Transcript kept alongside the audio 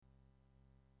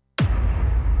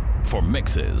For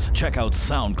mixes, check out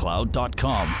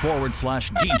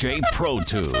soundcloud.com/DJ Pro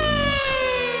Tunes.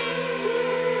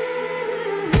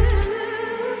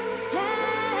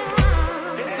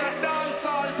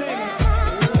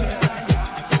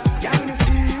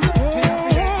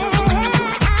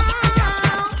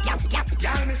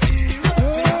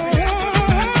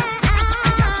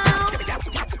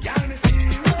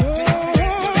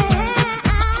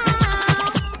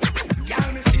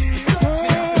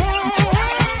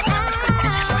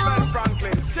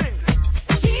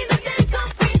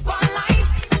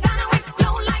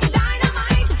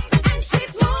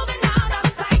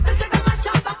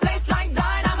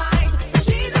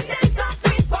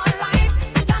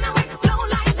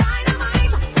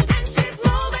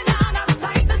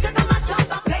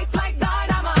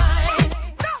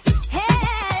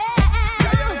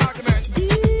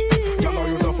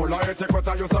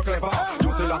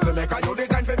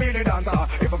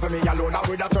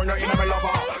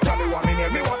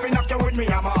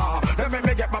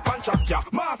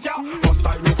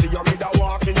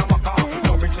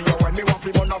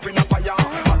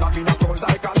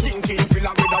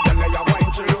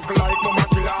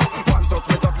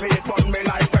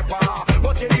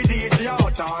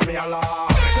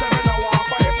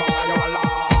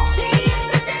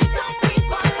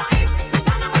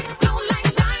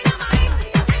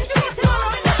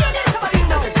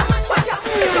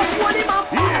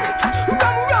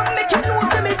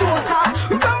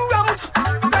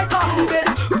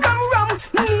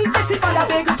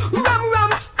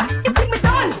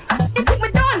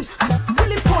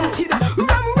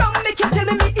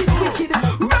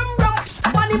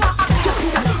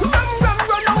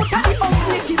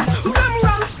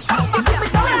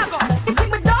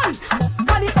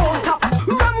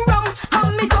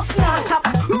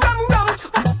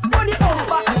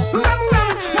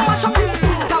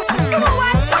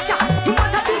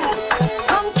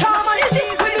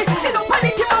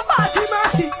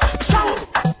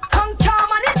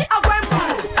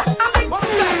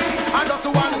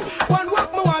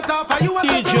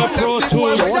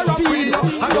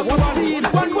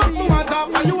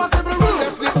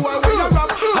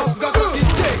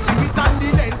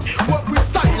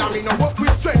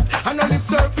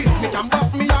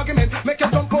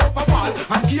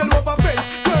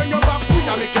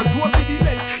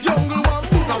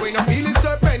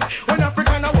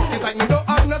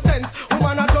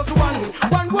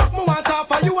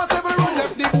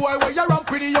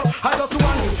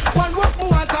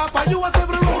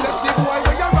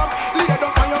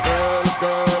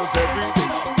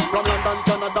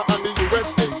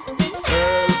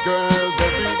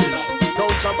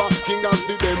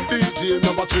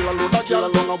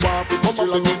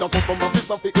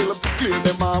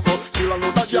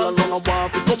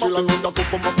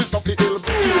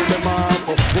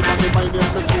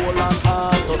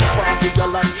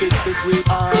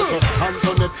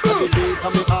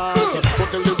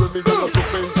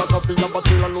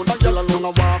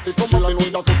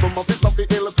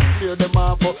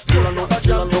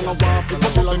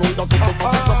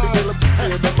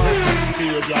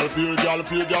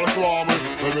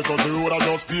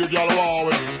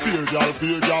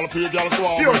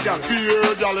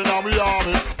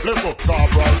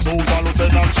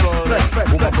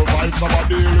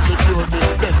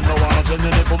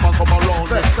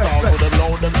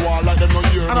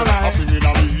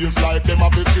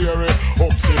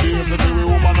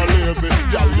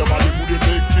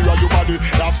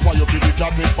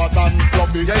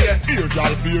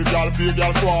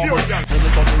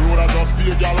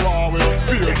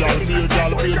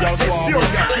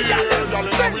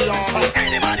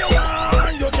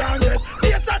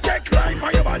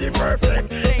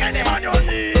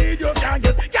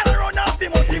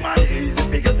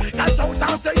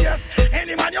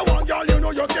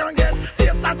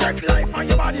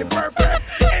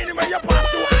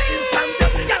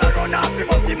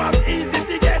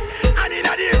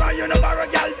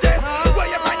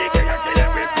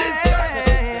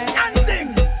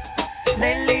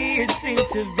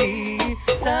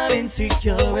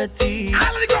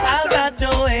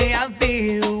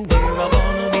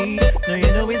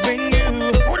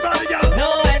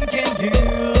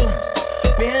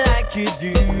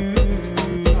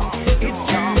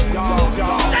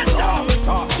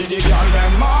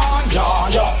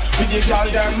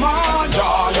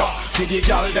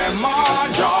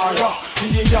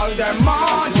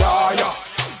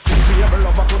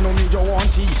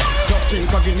 Drink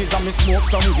a Guinness and me smoke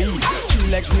some weed. 2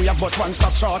 legs me a but one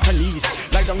stop short of knees.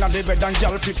 Lie down on the bed and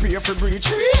girl prepare for breach.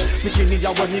 Bikini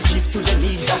ya when you give to the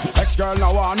knees. Ex-girl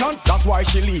now want none, that's why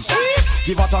she leave.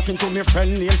 Give a talking to me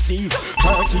friend named Steve.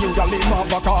 13 gal him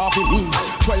have a coffee me.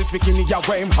 12 bikini ya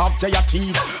where him have their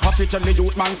teeth. Have to tell the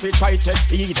youth man fi try take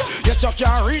feed. Yes you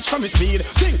can't reach from his speed.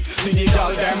 Sing, see the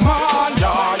gal them man,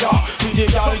 yeah yeah. See the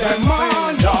gal them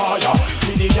man, yeah yeah.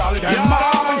 See the gal them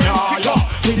man, yeah yeah.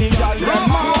 See the gal them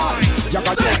man. You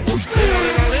got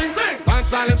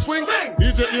silent swing,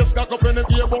 DJ Ace got up in the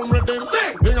beer bone rhythm.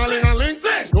 Ding-a-ling-a-ling,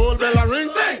 gold bell a ring.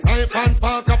 Knife and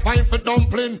fork a fine for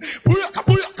dumpling. Booyaka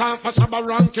for Shabba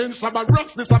ranking. Shabba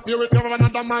rocks disappear with you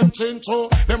another man change. So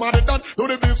them are the done to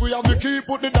the beats we have the key.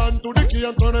 Put the down to the key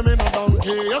and turn them in a donkey.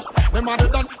 Yes, them are the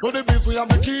done to the beats we have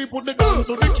the key. Put the down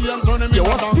to the key and turn them in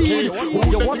a donkey.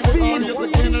 You was speed. Yes, the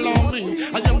king along me.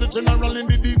 I am the general in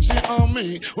the DJ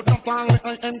army. With not only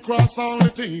I and cross only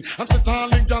T. And sit all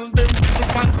the gal them people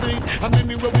fancy. And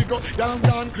anywhere we go, y'all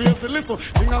gone crazy. Listen,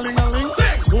 ding-a-ling-a-ling,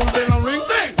 school bell a ring,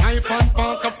 knife and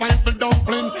fork a fine for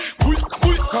dumpling.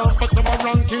 Come for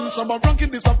Shabba ranking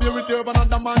disappear with you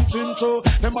another man chincho.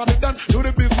 Them are the done to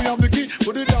the biz we have the key.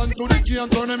 Put it down to the key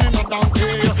and turn them in a donkey.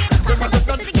 Them are the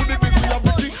done to the biz we have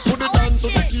the key. Put it down to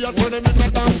the key and turn them in a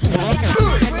donkey.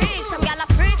 Some gyal a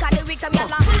freak, I do weak. Some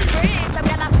gyal a freak, some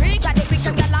gyal a freak, I do weak.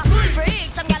 Some gyal a freak,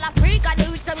 some gyal a freak, I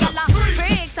do weak. Some gyal a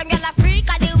freak, some gyal a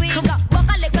freak, I do weak. Walk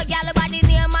a little gyal body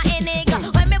near my nigga.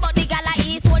 When me body gyal a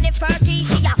east, when it first she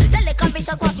ya. The little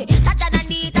bitch a watch it, that and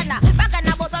neat and back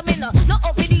and about a minute. No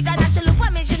off it either, that she look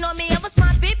at me, she know me. I'm a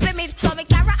smart people me, so me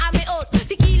carry on me out.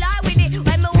 Tequila with it,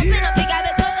 when me open up the gyal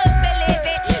me turn up believe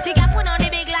it. The gyal put on the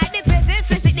big like the perfect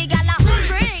flip it. The gyal a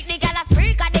freak, the gyal a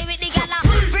freak, I do it. The gyal a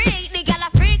freak, the gyal a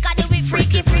freak, I do it.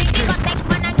 Freaky, freaky, got sex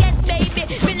man and get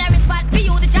baby. Me no respect for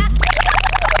you, the jack.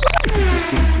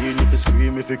 If you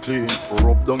scream, if you clean,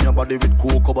 rub down your body with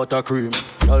cocoa butter cream.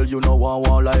 Girl, you know I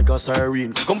want like a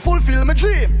siren. Come fulfill my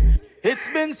dream. It's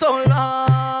been so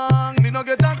long, me no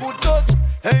get a good touch.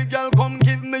 Hey girl, come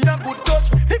give me a good touch.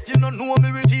 If you don't know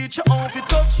me, we teach you how to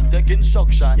touch. Take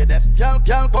instruction, you deaf.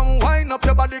 Girl, come wind up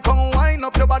your body, come wind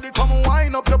up your body, come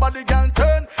wind up your body, girl,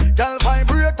 turn. Girl,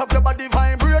 vibrate up your body,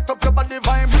 vibrate up your body,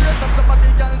 vibrate up your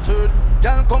body, girl, turn.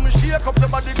 Girl, come shake up your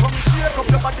body, come shake up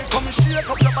your body, come shake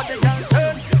up your body, girl,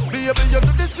 turn. Baby, you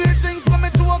do the sweet things for me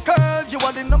to a girl. You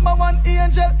are the number one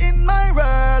angel in my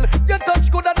world. Your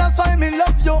touch good and that's why me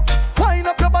love you. Wind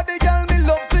up your body, girl, me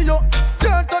love see you.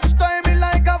 Your touch time me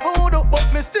like a voodoo, but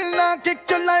me still not kick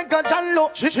you like a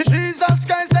Janlo. Jesus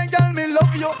Christ, say girl, me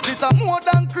love you. This a more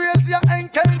than crazy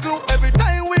ankle glue. Every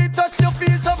time we touch your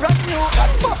feet so brand new. That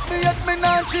fuck me yet me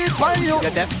not cheat by you.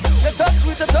 You touch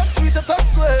sweet, you touch sweet, you touch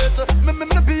sweet. Me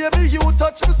baby, you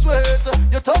touch me sweet.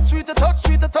 You touch sweet, you touch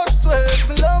sweet, you touch sweet.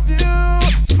 Me love you.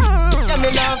 Yeah, me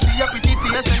love see your pretty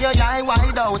face and your eye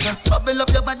wide out. Bubble up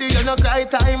your body, you no cry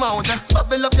time out.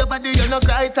 Bubble up your body, you no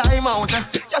cry time out.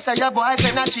 You say your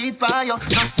boyfriend a cheat by you.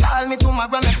 Just call me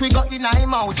tomorrow, make we go in my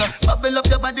house. Bubble up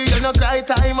your body, you no cry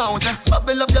time out.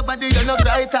 Bubble up your body, you no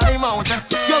cry time out.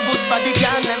 Your good body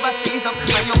can never seize up.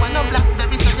 And you want a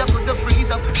blackberry, so you could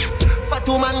freeze up. Fat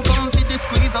woman come fit the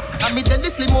squeeze up. And me tell the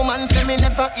slim woman say me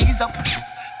never ease up.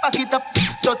 Pack it up,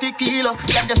 30 kilo.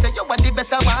 Yeah, just say you are the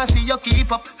best, I want to see you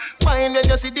keep up. Fine when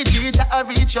you see the teeth, I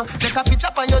reach you. Take a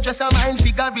picture on your dress, I mind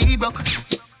figure Reebok.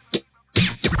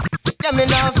 Yeah, me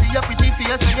love see your pretty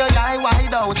face and your eye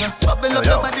wide out. Bubble up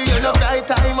your body, you no cry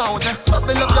time out.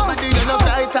 Bubble up your body, you no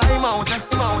cry time out.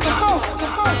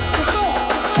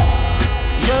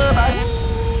 Yeah, bye.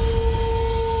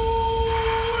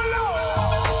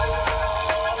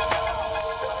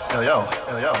 Yo.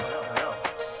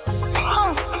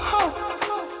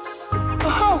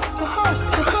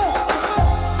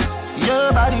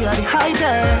 Your body are the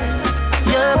highest.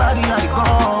 Your body are the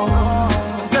gold.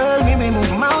 Girl, me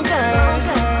move mountains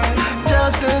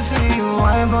just to see you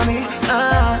wine for me.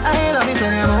 I love it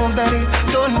when you move, baby.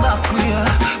 Turn back queer,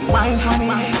 wine for me.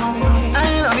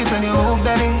 I love it when you move,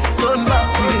 baby. Turn back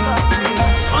queer.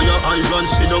 On your island,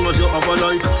 sit down as you have a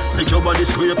like. Make your body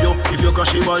scrape you if you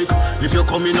crash your bike. If you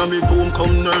come in on me room,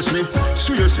 come nurse me.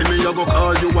 Swear see me, I go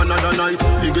call you another night.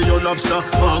 Me give you lobster,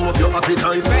 warm up your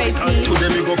appetite. Today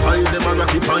me go pile them a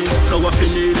rocky pine. Now I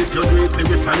feel if you do it, me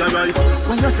will fire right.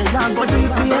 When you say I go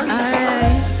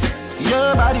GPS,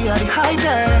 your body are the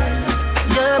highest.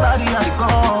 Your body are the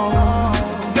gold.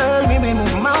 Girl, me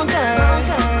move mountains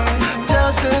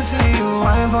just to see you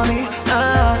wine for me.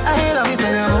 I love it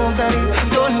when you move, baby.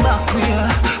 Turn back queer,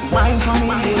 wine for me.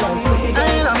 I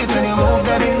love it when you move,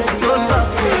 baby. Turn back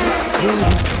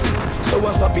queer. So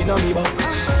what's up in a me back?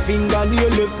 Fingernail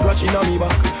left scratching a me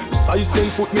back. Size 10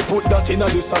 foot me put that in a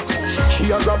the socks.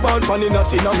 She a grab on pan in a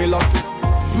tin a me locks.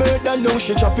 Murder now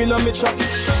she chopping a me chop.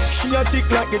 She a tick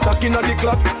like the tack in a the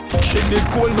clock. She did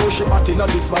cold now she hot in a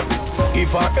the spot.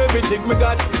 Give her everything me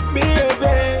got,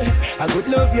 baby. I could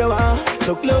love you,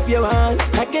 talk love you, I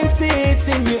can see it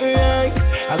in your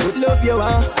eyes. I could love you,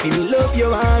 feel me love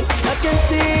you, I can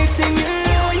see it in your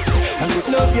eyes. I could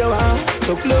love you,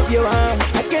 talk love you, I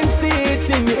can see it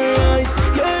in your eyes,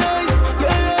 your eyes,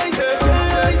 your eyes, your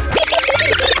eyes.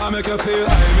 I make you feel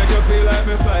like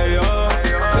me fly, yo.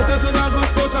 This is a good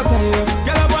push, I tell you.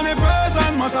 Get up on the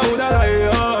present, matter who that I,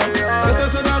 yo.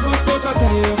 This is a good push, I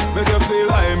tell you. Make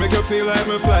you feel like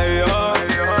me fly, yo.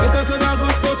 This is a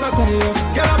good push, I tell you.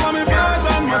 Get up on the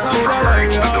present, matter who that I,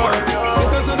 yo.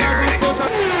 This is a good push, I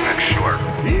tell you.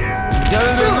 Girl,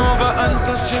 bend over and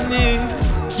touch your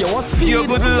knees. You want speed, you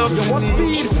good love, you want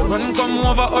speed. She say, man, come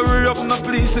over, hurry up, no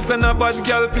please. She send a bad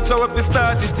girl picture of the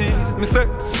start it is. Me say,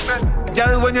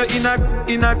 girl, when you're in a,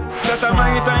 that a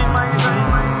my time.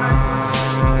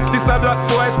 This a black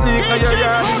boy sneak, now you're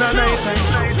in a night time.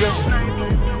 Yes.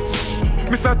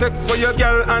 Me say, take for your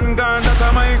girl and gone, that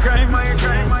a my crime.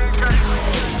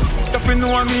 If you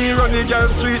know me, run the girl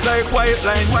street like white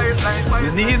line.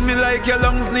 You need me like your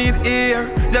lungs need air.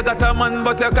 You got a man,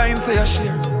 but you can't say a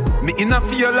share. Me in a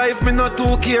fear life, me not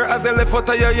too care. As I left out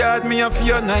of your yard, me a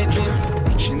fear nightmare.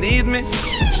 She need me,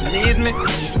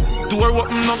 door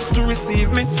open up to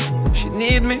receive me. She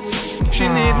need me,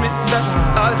 that's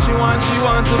all she want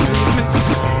to please me.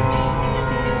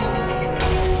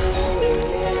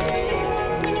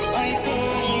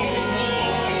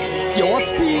 You want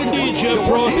speed, DJ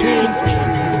Pro Tunes.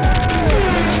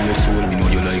 Man, your soul, me know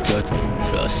you like that.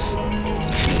 Floss,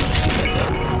 she like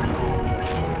that.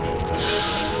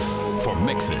 For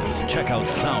mixes, check out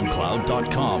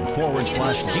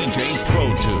soundcloud.com/DJ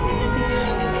Pro Tunes.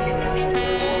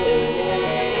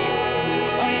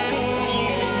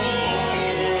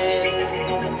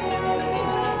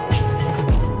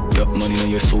 That man in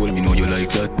your soul, me know you like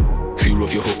that. Feel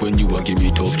rough your hope when you are give me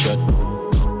tough chat.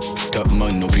 That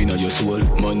man up in your soul.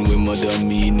 Man with mother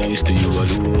me nice to you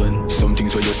alone. Some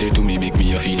things what you say to me make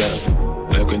me a feel that.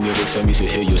 Like when you vex at me say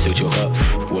hey you set your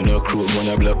half. Wanna chrome,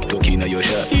 wanna black talking at your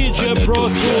shot. And that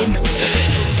told me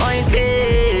Point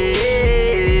fade.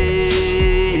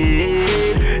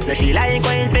 So she like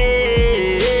point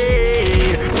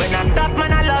fade. When I'm top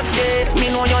man I love shit. Me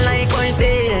know you like point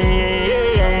fade.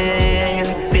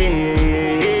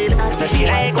 So she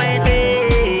like point fade.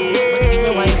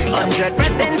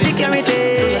 100%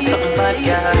 security. Something bad,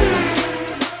 girl.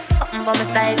 Something by my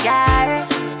side, girl.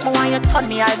 I want you to turn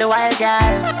me all the while,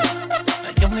 girl.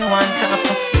 You me want top,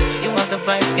 you want the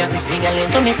vibes, girl. Me girl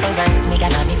into me so right, me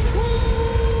girl on me.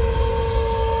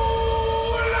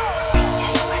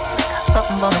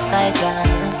 Something by my side, girl.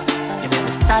 You make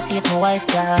me start to hit my wife,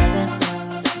 girl.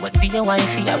 What do you want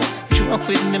for? I want you up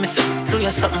with me, so do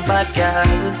you something bad,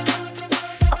 girl.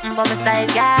 Something by my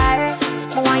side, girl.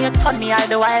 I want you to turn me all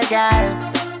the while, girl.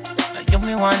 You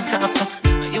me want top,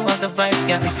 you want the vibes,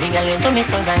 girl. Me girl into me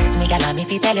so right, me girl and me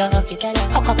fi tell you.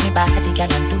 Hook up me body, girl,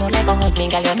 and do no lego. Me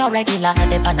girl you no regular,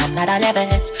 dip on another level.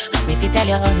 And me fi tell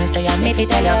you, me say and me fi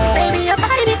tell you. Baby, your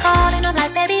body be calling, I'm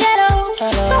like, baby, hello.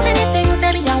 So many things,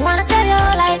 baby, I wanna tell you.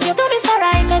 Like you do me so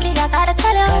right, baby, I gotta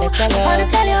tell you. I wanna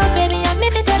tell you, baby, and me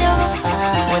fi tell you.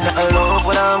 When I love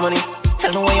without money. Tell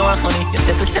me what you want, honey. You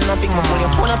say, send a big mom on your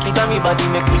phone, a big everybody.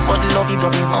 Make me put love you,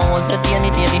 love you. Oh, what's your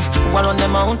DNA, baby? Wall on the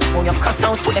mount, oh, you cuss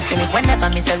out to the me. Whenever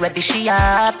me say ready, she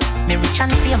up. Me rich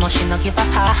and famous, she no give a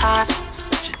ha.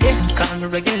 She didn't call me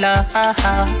regular,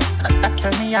 and that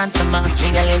turn me on so much. Me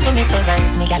girl, you do me so right.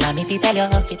 Me girl, me fi tell you.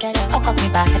 Hook up me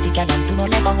body, girl, and do no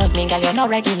lego. Me girl, you no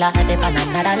regular, dip on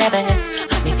another level.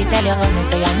 And me fi tell you, me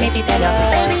say and me fi tell you.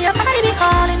 Baby, your body be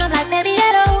calling, I'm like, baby,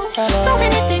 hello. So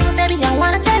many things, baby, I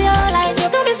wanna tell you. Like you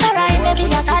do me so right, baby,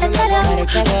 I gotta tell you.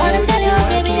 Wanna tell you,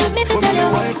 baby, and me fi tell you.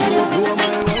 You are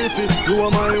my wifey, you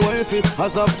are my wifey.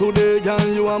 As of today, girl,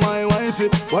 you are my wifey.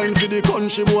 Wine for the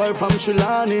country boy from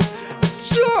Chilani.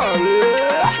 It's Charlie.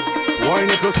 Wine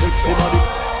up your sexy body.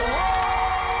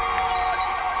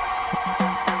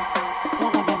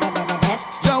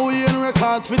 Joey and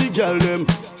records for the girl them.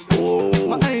 Oh,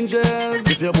 my angels.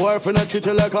 If your boyfriend a treat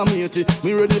you like a matey,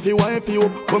 me ready for wife you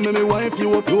up. Come me wife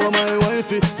you up. You are my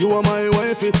wifey, you are my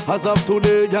wifey. As of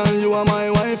today, girl, you are my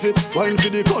wifey. Wine for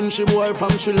the country boy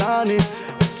from Chilani.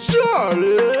 It's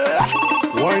Charlie.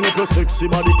 Wine up your sexy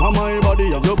body for my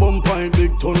body. Have your bum pint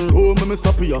big ton room. Me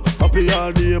stop here, happy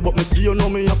all day, but me see you know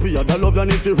me happy. That love you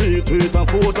need to retweet and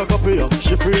photocopy.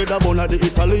 She afraid that bun of the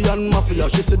Italian mafia.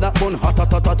 She said that bun hot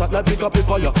like pick up a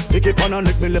fire. Pick it on and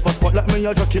lick me left a spot like me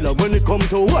a killer. When it come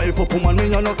to wife up woman,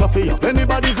 me a no a fear.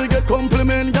 Anybody fi get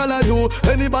compliment, girl a you.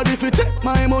 Anybody fi take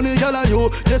my money, girl a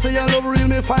you. You say you love real,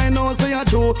 me find out say you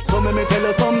true. So me tell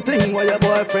you something why your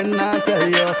boyfriend not tell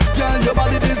you. Girl, your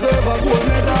body deserve a gold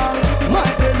medal. My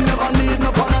head never need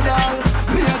no Panadol.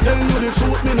 Me a tell you the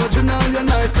truth, me no general. You're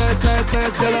nice, nice, nice,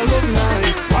 nice, girl I look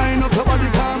nice. Wind up your body,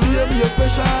 can't be a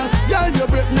special. Girl, your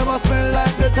breath never smell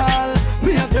like metal.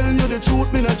 Me a tell you the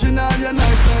truth, me no general. You're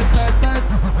nice, nice, nice, nice.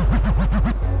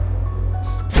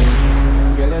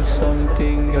 Girl,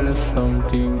 you're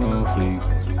something on fleek.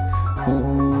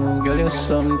 Ooh, girl, you're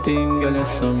something on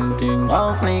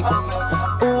fleek.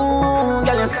 Ooh,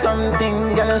 girl, you're something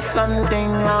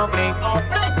on fleek.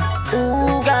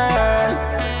 Ooh, girl,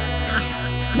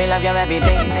 me love your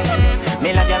everything.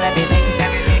 Me love your everything.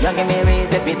 You give me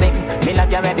raise everything. Me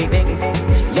love your everything.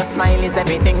 Your smile is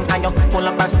everything, and you pull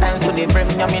up a style to the brim.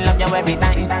 You me love you every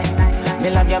time. Me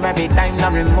love you every time. No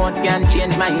remote can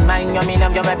change my mind. You me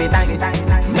love you every time.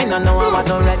 Me no know what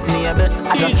to red label.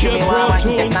 I just see me want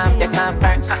take off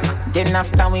first. Then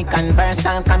after we converse,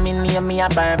 and come in near me a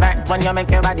pervert. When you make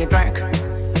your body twerk,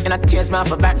 you know tears me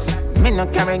off a burst. Me no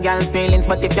carry girl feelings,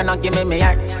 but if you not give me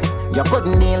heart, you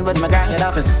couldn't deal with my girl. You'd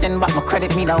have to send back my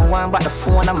credit. Me don't want but the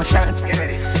phone on my shirt.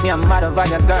 Me a mad over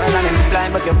your girl and I'm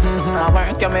blind, but you I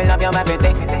work. You me love you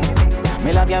everything.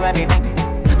 Me love you everything.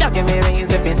 You give me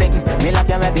raise everything. Me love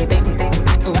you everything.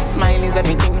 Your smile is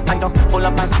everything. I don't pull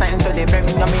up a style to the brim.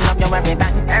 You me love you every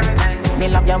time. Me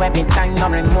love you every time. No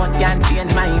remote can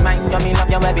change my mind. You me love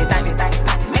you every time.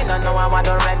 Me don't know how I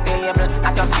do red label.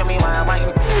 I just see me want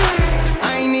wine.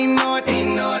 I ain't not.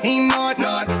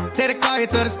 Take the car to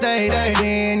the stage.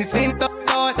 Then you seen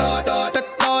thought,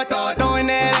 doing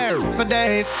that for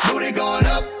days. Booty going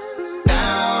up,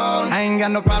 down. I ain't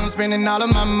got no problem spending all of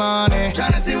my money.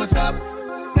 Tryna see what's up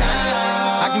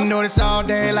now. I can do this all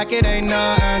day like it ain't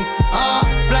nothing.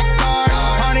 Black car,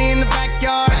 party in the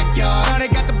backyard. Shawty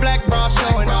got the black bra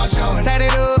showing.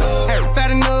 Tatted up,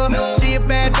 fat enough. She a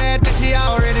bad, but she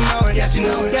already know it. Yeah, she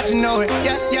know it. Yeah, she know it.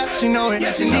 Yeah, she know it.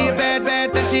 She a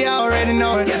bad, but she already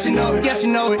know it. Yeah, she know it. Yeah, she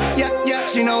know it. Yeah,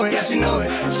 she know it. Yeah, she know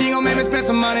it. She gon' make me spend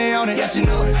some money on it. Yeah, she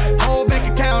know it. Whole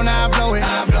bank account, I blow it.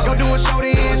 Go do a show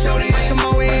then. Some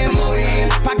more in.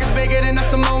 Pockets bigger than a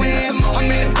Samoan. I'm in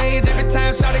the stage every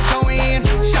time. Shawty go in.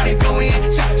 Shawty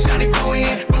go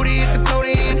in. Booty hit the float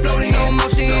in. Slow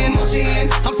motion.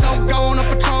 I'm so gone on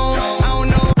Patron. I don't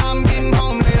know how I'm getting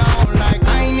home later on. Like I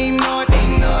ain't even know it.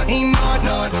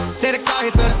 Take the car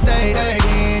here to the stage.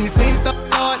 And you seen the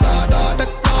thought,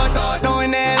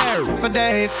 doing that for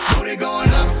days. Booty going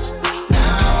up,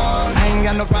 down. I ain't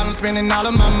got no problem spending all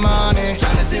of my money.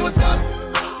 Tryna see what's up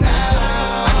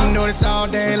now. I can do this all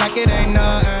day like it ain't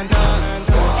nothing.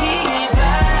 He ain't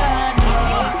fly, no.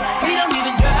 He don't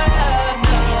even drive,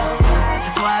 no.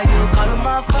 That's why you call him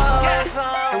my phone.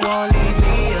 It won't leave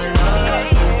me alone.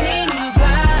 He ain't even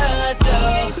fly,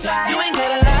 though. You ain't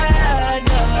gotta lie,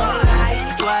 no.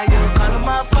 That's why you call him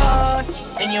my phone.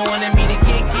 And you wanted me to get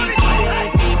it.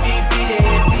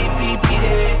 Beep,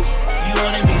 it. You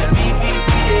wanted me to beep it.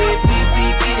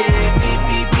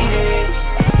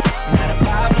 Not a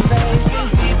problem, baby.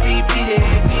 Beep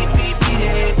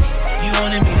it. You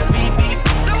wanted me to beep it.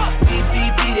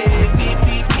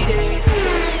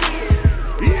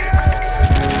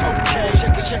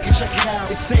 Okay, check it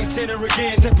out. It's Santana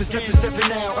again.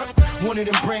 Stepping out. One of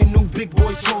them brand new big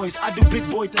boy toys. I do big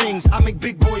boy things. I make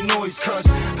big boy noise. Cause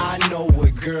I know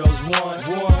what girls want.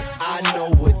 I know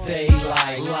what they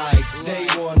like. They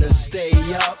wanna stay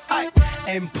up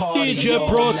and party DJ all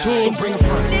Pro night. Tools. So bring a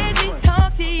friend. Let me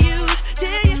talk to you,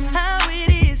 tell you how it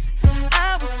is.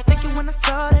 I was thinking when I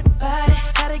saw that body,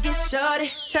 how to get shorty.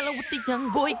 Tell her what the young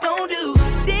boy gon' do.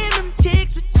 Damn them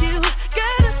chicks with you,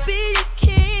 gotta be your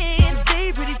kin.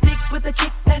 Stay pretty thick with a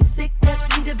kick that's sick, that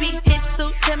need to be hit.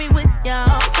 So tell me what y'all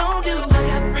gon' do. I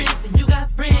got friends and you got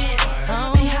friends.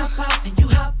 They hop out and you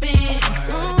hop in.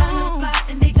 I look fly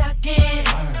and they jock in.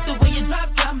 The way you drop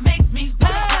makes me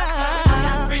wild. I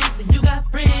got friends and you got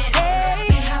friends.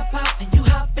 They hop out and you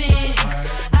hop in.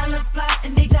 I look fly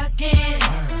and they jock in.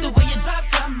 The way you drop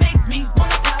makes me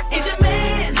wanna pop. Is your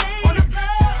man on the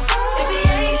floor? If he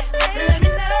ain't, let me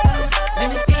know. Let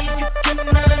me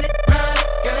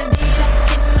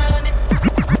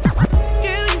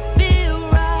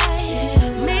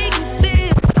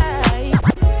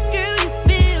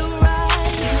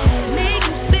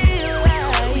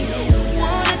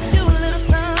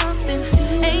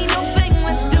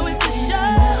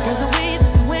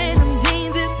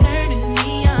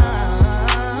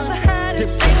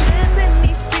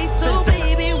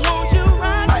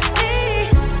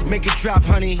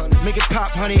honey. Make it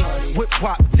pop, honey. Whip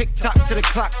wop, tick tock to the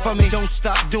clock for me. Don't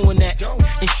stop doing that.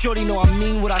 And shorty know I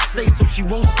mean what I say, so she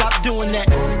won't stop doing that.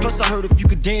 Plus I heard if you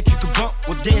could dance, you could bump.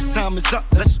 Well, dance time is up.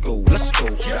 Let's go, let's go.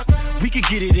 We could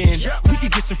get it in. We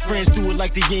could get some friends, do it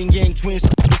like the Yin Yang Twins.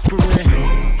 Whispering.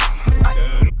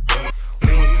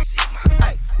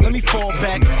 Let me fall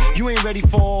back. You ain't ready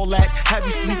for all that. Have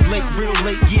you sleep late, real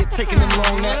late? Yeah, taking them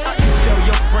long nap. You tell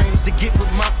your friends to get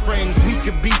with my friends. We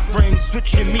could be friends,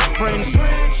 switch and meet friends. 3, 6,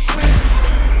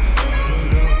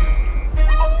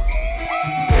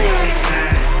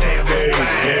 9,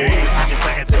 damn, just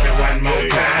like it to me one more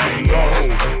time. Go,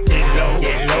 get low,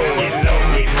 get low, get low,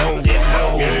 get low, get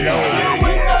low, get low.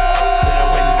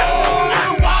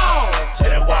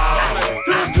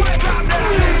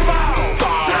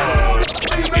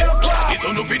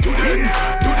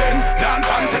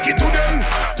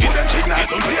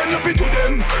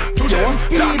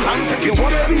 Dance and take it to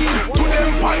them. To them,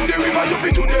 pan the river, you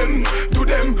fit to them. To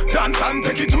them, dance and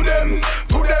take it to them.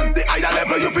 To them, the higher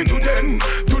level, you fit to them.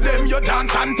 To them, you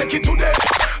dance and take it to them.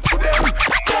 To them.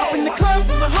 Up in the club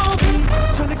with my homies,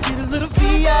 tryna get a little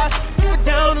VI. We're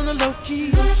down on the low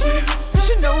key. You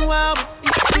should know how it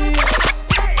feels.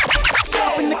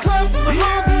 Up in the club with my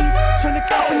homies, tryna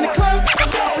get up in the club.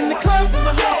 Up in the club with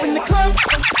my up in the club.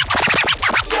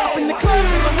 Up in the club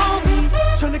with my homies,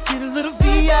 tryna get a little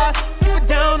VI.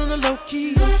 Down on the low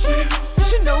key, you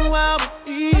should know how it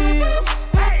feels.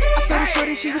 I saw the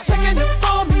shorty, she was checking up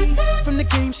for me. From the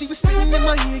game, she was spitting in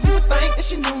my ear. You would think that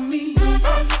she knew me.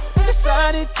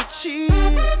 Decided to cheat.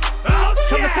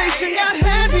 Conversation got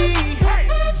heavy.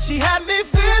 She had me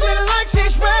feeling like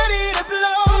she's ready to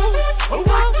blow.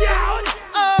 Watch out!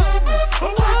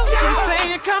 She's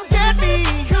saying, "Come get me."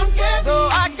 So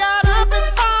I got up and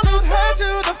followed her to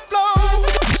the floor.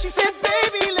 She said,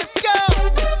 "Baby, let's go."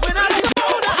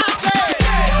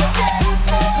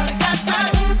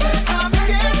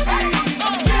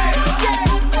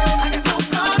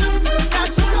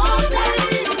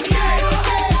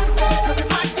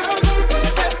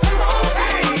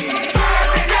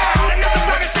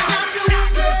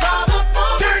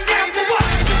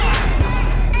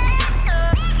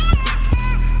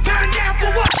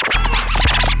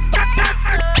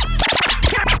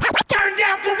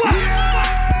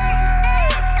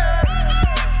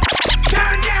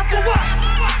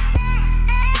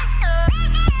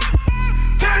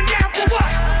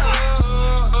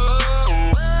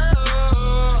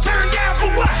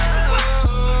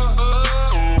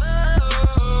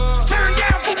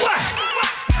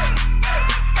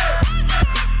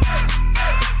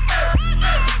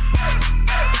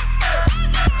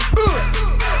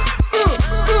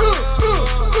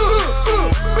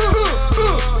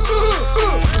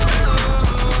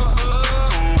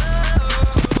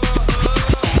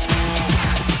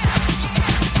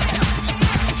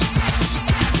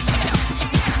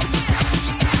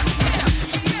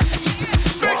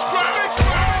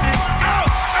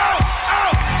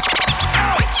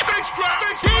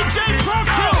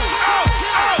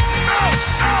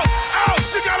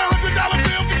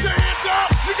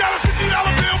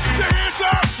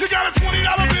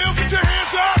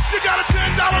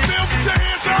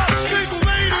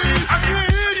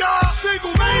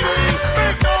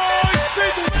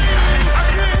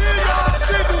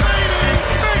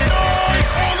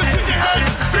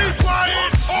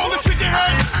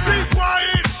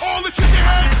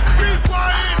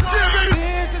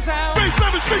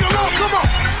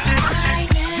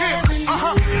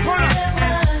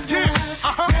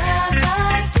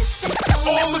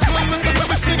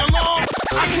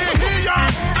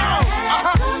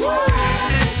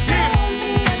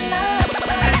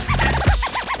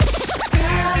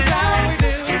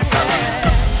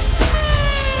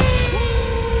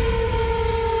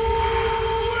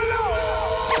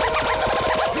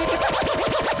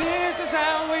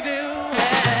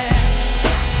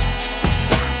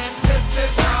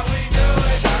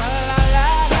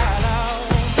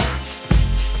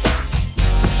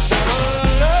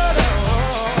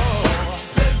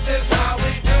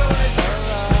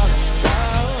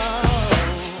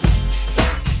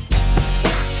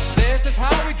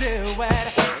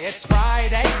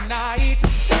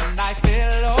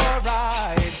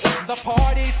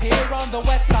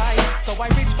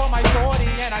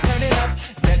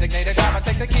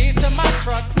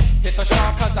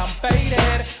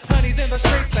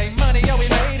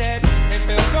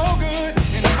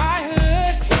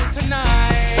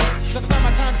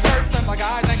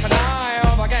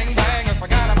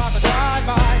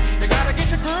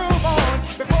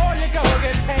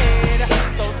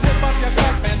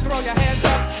 Hands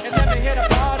up and let me hit a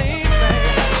party. Say,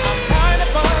 I'm kinda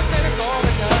buzzed and it's all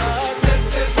because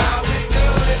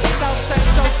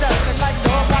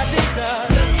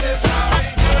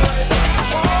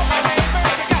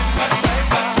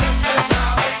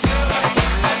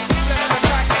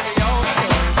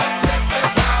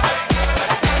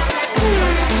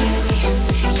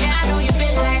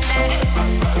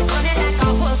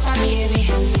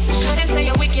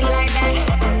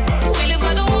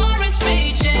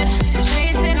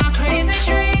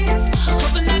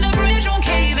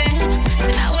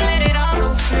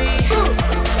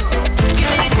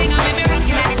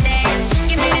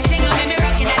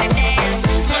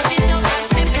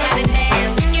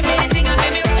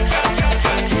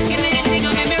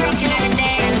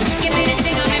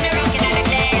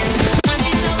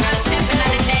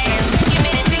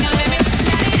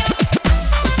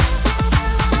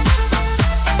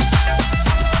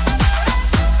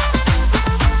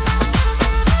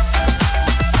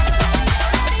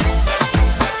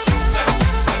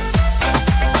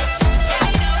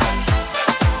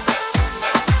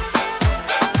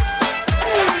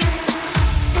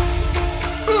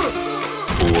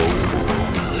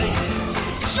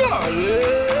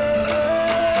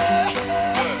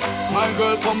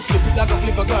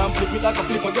flippergram, flip it like a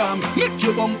flippergram. Make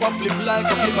your bumper flip like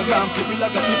a flippergram, flip it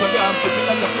like a flippergram, flip it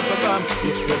like a flippergram.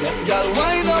 Bitch, we left y'all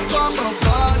wind up on my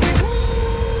body.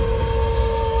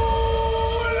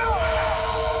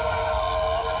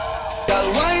 Y'all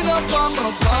wind up on my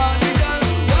body, girl.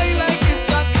 Why like it's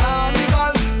a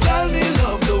carnival? Tell me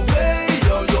love the way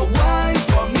you wine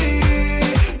for me.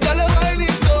 Girl, the wine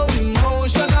is so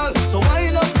emotional. So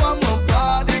wind up on my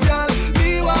body, girl. Me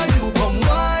while you come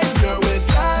wine your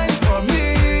waistline for me.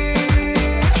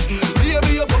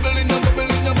 Baby, you're bubbling, you're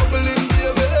bubbling, you're bubbling,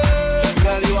 baby.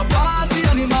 Girl, you a party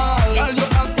animal. Girl, you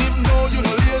active, no, you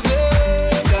no lazy.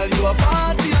 Girl, you a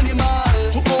party animal.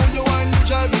 To own your wine, you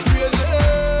drive me crazy.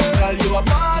 Girl, you a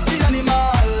party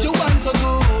animal. You want so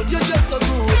good, you just so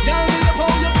good. Girl, me love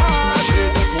how you party. She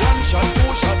take 1 shot,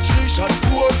 2 shot, 3 shot,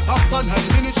 4. After 9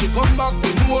 minutes, she come back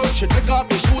for more. She take off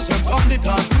the shoes and pound the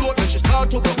dance floor. Then she start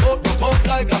to go out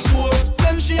like a sword.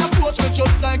 Then she approach me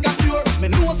just like a cure. Me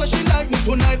know that she like me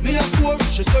tonight, me a score.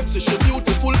 She sexy, she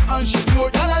beautiful and she pure.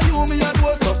 Girl, you me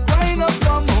adore, so wind up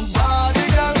on my body,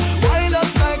 girl. Wind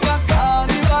us like a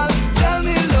carnival. Tell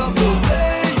me love the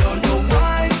way you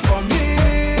wine for me.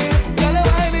 Girl, the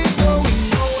wine is so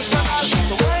emotional.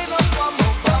 So wind up on my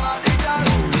body, girl.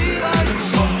 Me while you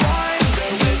come wine the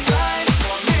waistline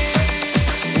for me.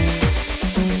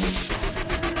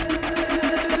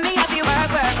 To me, I be work.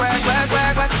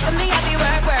 To me, I be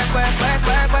work.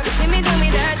 See me do me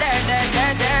dirt.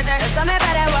 So me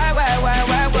better work.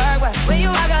 When you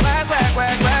walk, I work.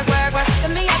 To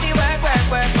me, I be work.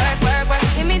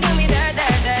 See me do me dirt.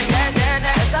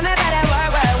 So me better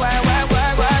work.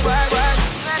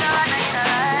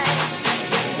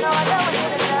 No, I don't want you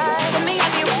to die. To me, I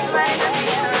be work. To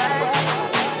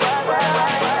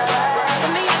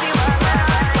me, I be work.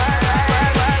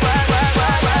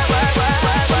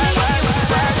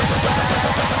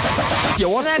 You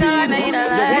want speed?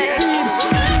 You want speed?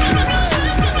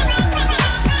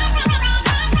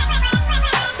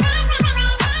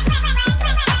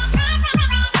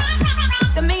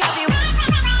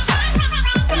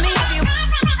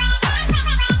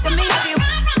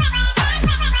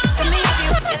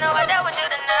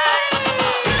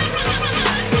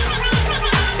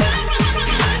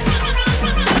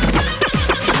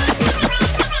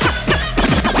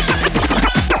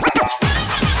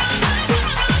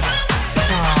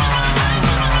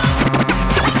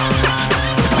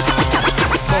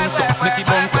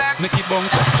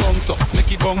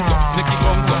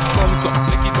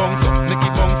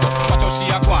 Watch how she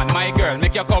a go on, my girl,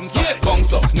 make you come so.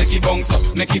 Bounce up, make it bounce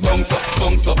up, make it bounce up,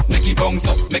 bounce up, make it bounce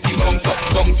up, make it bounce up,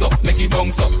 bounce up, make it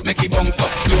bounce up, make it bounce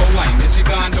up. Slow wine, then she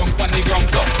gone down on the ground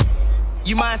so.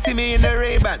 You might see me in the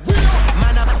Ray-Ban.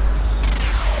 Man, I'm...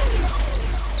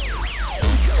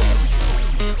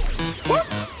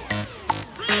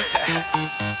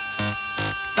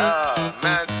 Oh,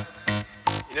 man.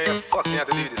 You know you're fucking have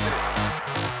to do this, innit?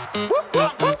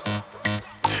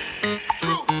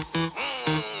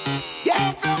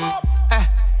 Yeah.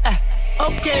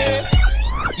 Okay.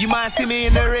 You might see me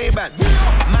in the Ray-Ban.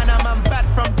 Man, I'm bad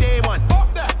from day one.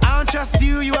 I don't trust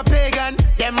you, you a pagan.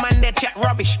 Them man, they chat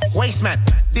rubbish, waste man.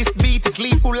 This beat is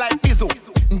lethal like Bizzle.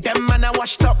 Them man, I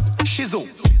washed up, shizzle.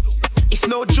 It's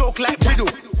no joke like riddle.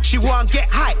 She won't get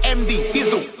high, MD,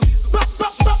 Dizzle.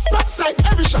 Backside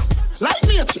every shot, like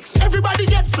Matrix, everybody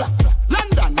get flat.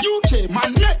 London, UK,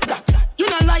 man, let that. You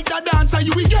don't like that dancer,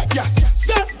 you will get yes.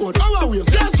 Surfboard, our wheels,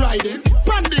 gas riding.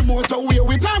 Pandy motorway,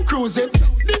 with time cruising.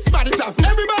 This body tough,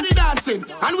 everybody dancing.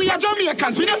 And we are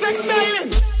Jamaicans, we not take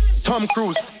styling. Tom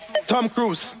Cruise.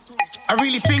 I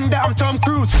really think that I'm Tom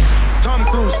Cruise. Tom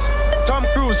Cruise.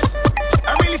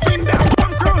 I really think that I'm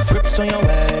Tom Cruise. Grips on your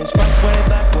ways, front way,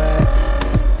 back way.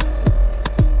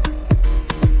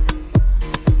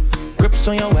 Grips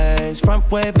on your ways, front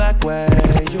way, back way.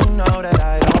 You know that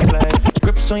I don't play.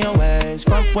 Grips on your ways,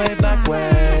 front way, back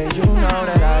way. You know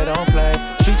that I don't play.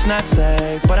 Streets not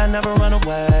safe, but I never run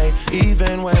away,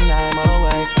 even when I'm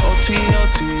away. OT,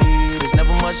 there's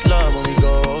never much love when we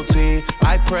go OT.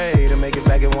 I pray to make it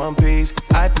back in one piece.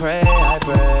 I pray.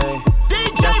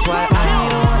 That's why I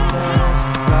need a one dance.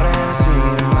 Got a Hennessy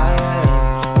in my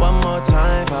hand. One more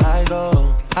time before I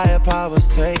go. Higher powers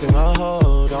taking a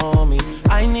hold on me.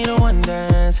 I need a one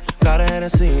dance. Got a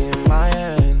Hennessy in my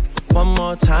hand. One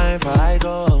more time before I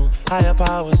go. Higher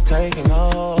powers taking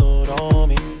a hold on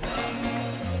me.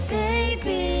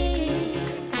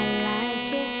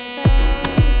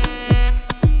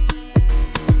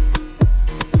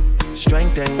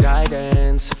 Strength and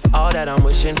guidance, all that I'm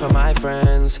wishing for my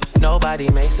friends. Nobody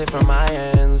makes it from my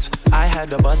ends. I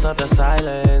had to bust up the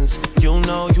silence. You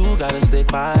know you gotta stick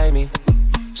by me.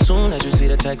 Soon as you see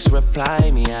the text,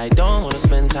 reply me. I don't wanna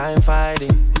spend time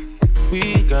fighting.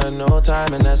 We got no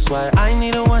time and that's why I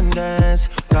need a one dance.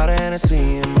 Got a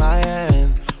Hennessy in my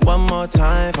hand. One more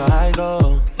time before I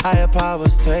go. Higher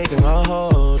powers taking a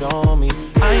hold on me.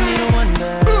 I need a one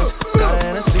dance. Got a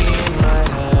Hennessy in my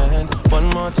hand. One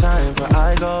more time before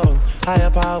I go.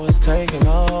 Higher powers taking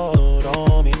a hold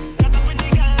on me.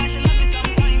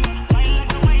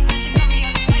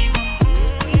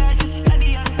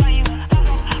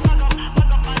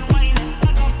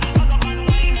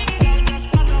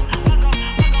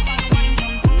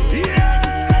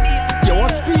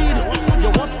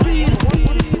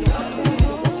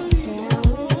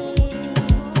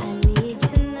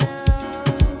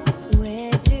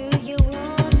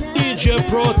 DJ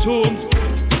Pro Tunes.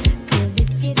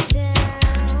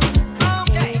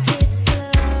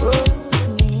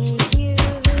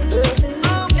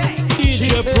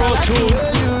 DJ Pro Tunes.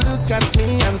 You look at me,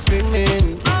 I'm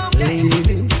screaming.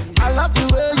 Baby, I love the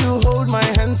way you hold my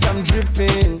hands, I'm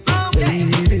dripping.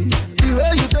 Baby, the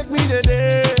way you take me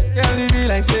today, can't leave me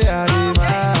like say I'm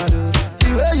mad.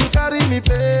 The way you carry me,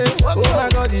 pay. Oh my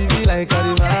God, you be like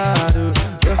I'm mad.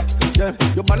 Yeah,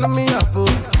 you burn me up, oh.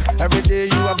 Every day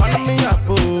you are burning me up,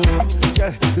 oh.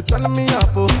 Yeah, you turn me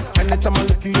up, oh. Anytime I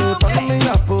look at you, turn me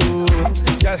up, oh.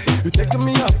 Yeah, you taking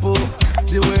me up, oh.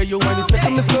 The way you want, you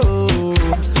taking me slow.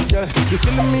 Yeah, you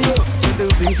killing me up. So the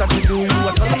things that you do, you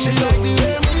are turning me up. She like the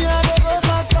way me and the go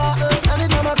faster.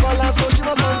 Anytime I call her, so she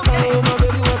must answer. Oh my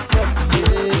baby, what's up?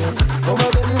 Yeah. Oh my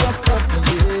baby, what's up?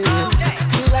 Yeah.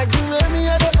 She like the way me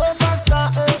and the go faster.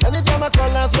 Anytime I call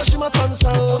her, so she must answer.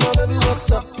 Oh my baby,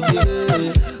 what's up? Yeah.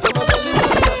 Oh my baby,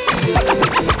 what's up?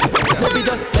 Baby,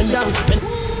 just bend down, bend.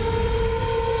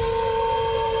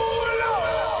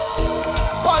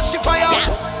 Ball she fire.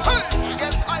 Hey.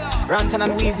 Yes, fire. Rantan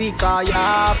and Weezy call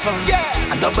ya from.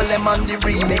 Yeah. And double M on the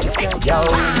remix. Yo.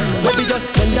 Baby, just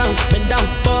bend down,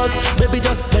 pause. Baby,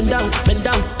 just bend down,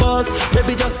 pause.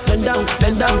 Baby, just bend down,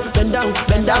 pause. Baby, just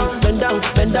bend down, pause. Baby, just bend down,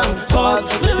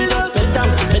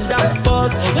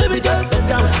 pause.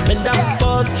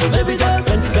 Baby, just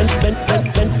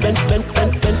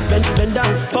bend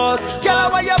down, pause. Girl,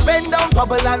 why you bend down,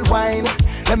 bubble and wine?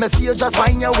 Let me see you just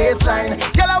wind your waistline.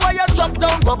 Girl, why you drop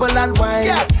down, bubble and wine?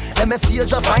 Yeah. Let me see you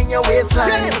just wind your waistline.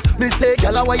 Yes. Me say,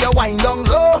 girl, why you wind down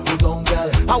low? You don't,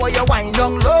 girl. How you wind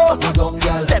down low? You don't,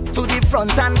 girl. Step to the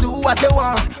front and do what you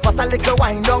want. Pass a little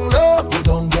wind down low. You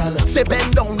don't, girl. Say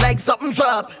bend down like something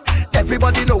drop.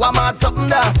 Everybody know I'm at something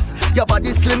that. Your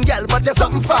body slim, girl, but you're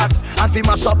something fat. And fi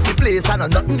mash up the place and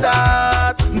nothing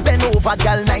that. Bend over,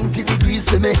 girl, 90 degrees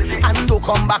for me. And don't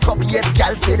come back up yet,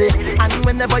 girl, steady. And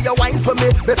whenever you whine for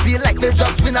me, me feel like me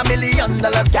just win $1 million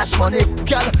cash money.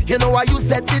 Girl, you know why you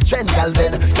set the trend, girl,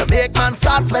 Ben. You make man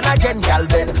start spend again, girl,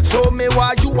 Ben. So me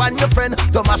why you and your friend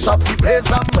to mash up the place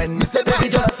from when me say, baby,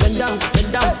 just bend down,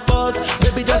 pause.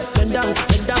 Baby, just bend down,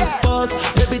 pause.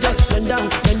 Baby, just bend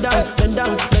down, pause. Baby, just bend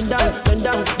down,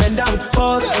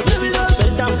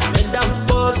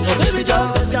 pause. Baby,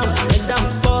 just bend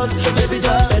down, pause. Baby,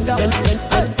 just bend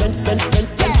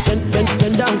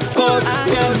down, pause. I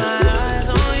got my eyes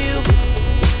on you.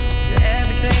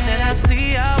 Everything that I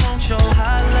see, I won't show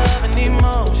high love and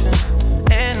emotion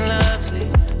endlessly.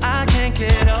 I can't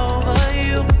get over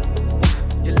you.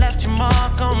 You left your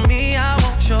mark on me. I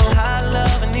won't show high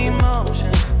love and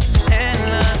emotion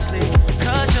endlessly.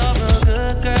 'Cause you're a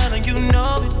good girl and you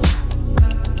know it.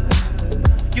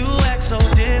 You act so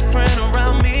different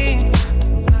around me.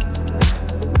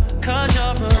 'Cause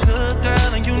you're a good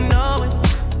girl and you know it.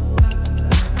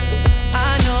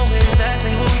 I know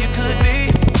exactly who you could be.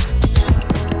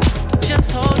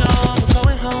 Just hold on, we're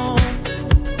going home.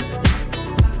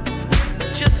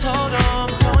 Just hold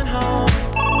on, we're going home.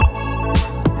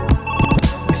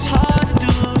 It's hard to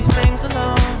do these things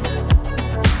alone.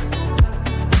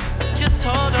 Just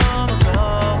hold on, we're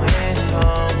going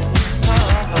home.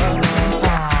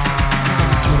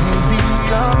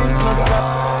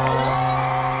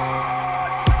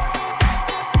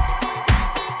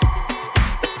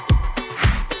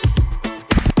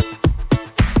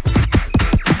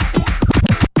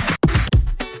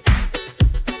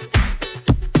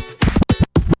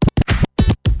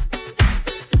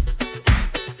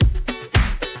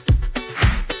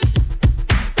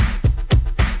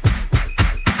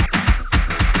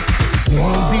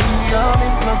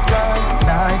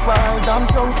 I'm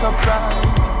so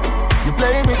surprised. You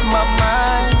play with my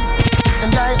mind,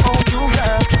 and I owe you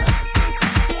love.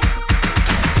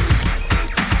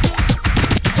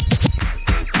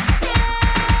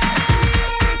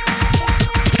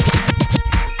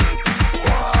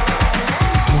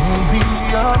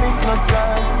 Baby, I'm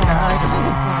hypnotized.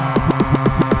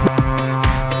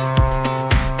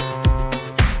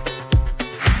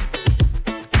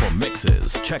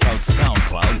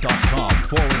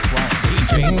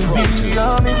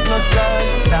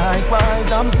 apologize.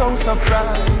 Likewise, I'm so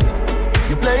surprised.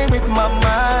 You play with my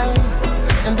mind,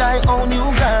 and I own you,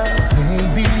 girl.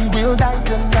 Maybe we'll die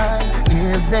tonight.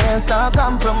 Is there some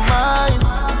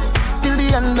compromise till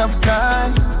the end of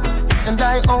time? And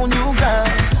I own you, girl.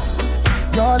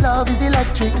 Your love is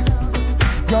electric.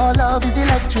 Your love is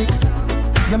electric.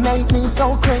 You make me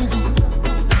so crazy.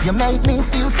 You make me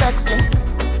feel sexy.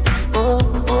 Oh,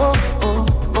 oh, oh,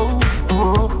 oh,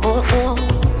 oh, oh, oh.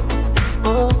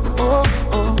 Oh, oh,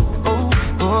 oh, oh,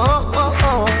 oh, oh,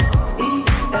 oh.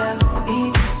 E-L-E-C-T-R-I-C.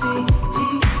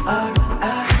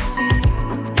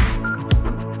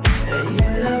 And you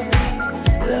love me,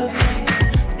 love me.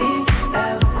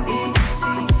 E-L-E-C-T-R-I-C.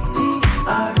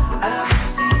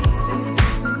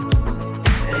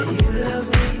 And you love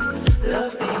me,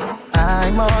 love me. I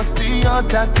must be your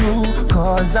tattoo,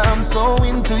 'cause I'm so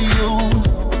into you.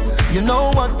 You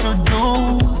know what to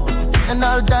do, and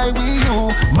I'll die with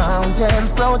you.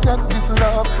 Mountains protect this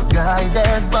love,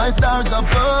 guided by stars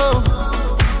above.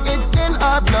 It's in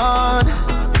our blood,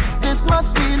 this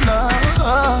must be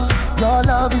love. Your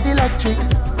love is electric.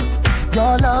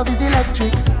 Your love is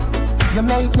electric. You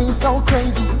make me so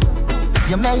crazy.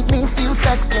 You make me feel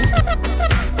sexy.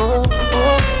 Oh,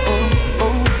 oh, oh,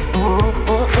 oh, oh,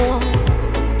 oh, oh.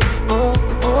 Oh,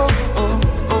 oh, oh,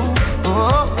 oh,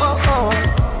 oh, oh, oh.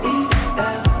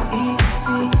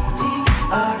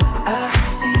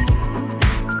 E-L-E-C-T-R-I-C.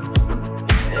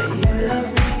 And you love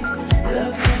me,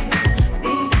 love me.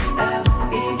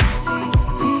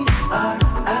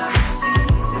 E-L-E-C-T-R-I-C.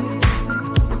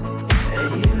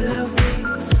 And you love me,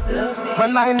 love me.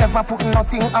 Well, I never put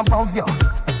nothing above you,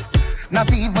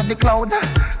 not even the cloud.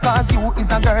 'Cause you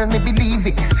is a girl me believe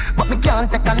it, but me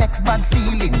can't take a next bad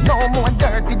feeling. No more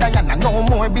dirty Diana, no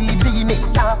more Billie Jeaning.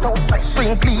 Start out fresh,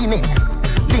 spring cleaning.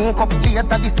 Link up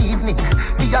later this evening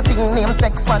for your thing named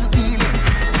sexual healing.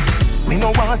 Me no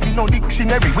want see no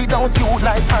dictionary. Without you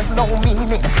life has no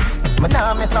meaning. Me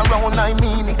nah mess around, I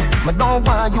mean it. Me don't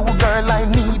want you girl, I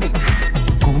need it.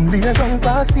 Come lay down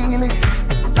past ceiling.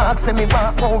 Ask me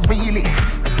what, oh really.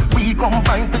 We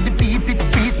combine to the beat, it's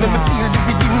sweet. Let me feel the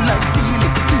rhythm like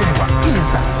stealing. Hear what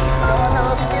is that? Your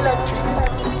love is electric.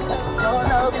 Your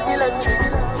love is electric.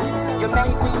 You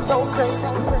make me so crazy.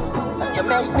 You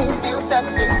make me feel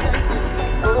sexy.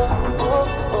 Oh, oh,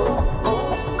 oh,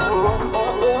 oh, oh,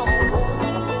 oh, oh.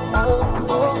 Oh,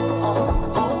 oh, oh,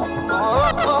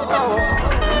 oh, oh, oh.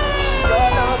 Your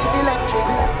love is electric.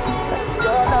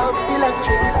 Your love is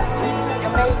electric. You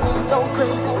make me so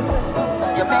crazy.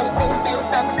 You make me feel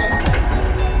sexy.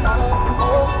 Oh,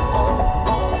 oh, oh,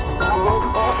 oh, oh, oh,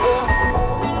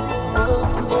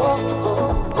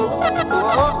 oh,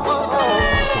 oh, oh.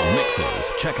 For mixes,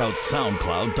 check out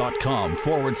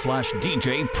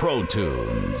soundcloud.com/DJ Pro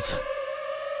Tunes.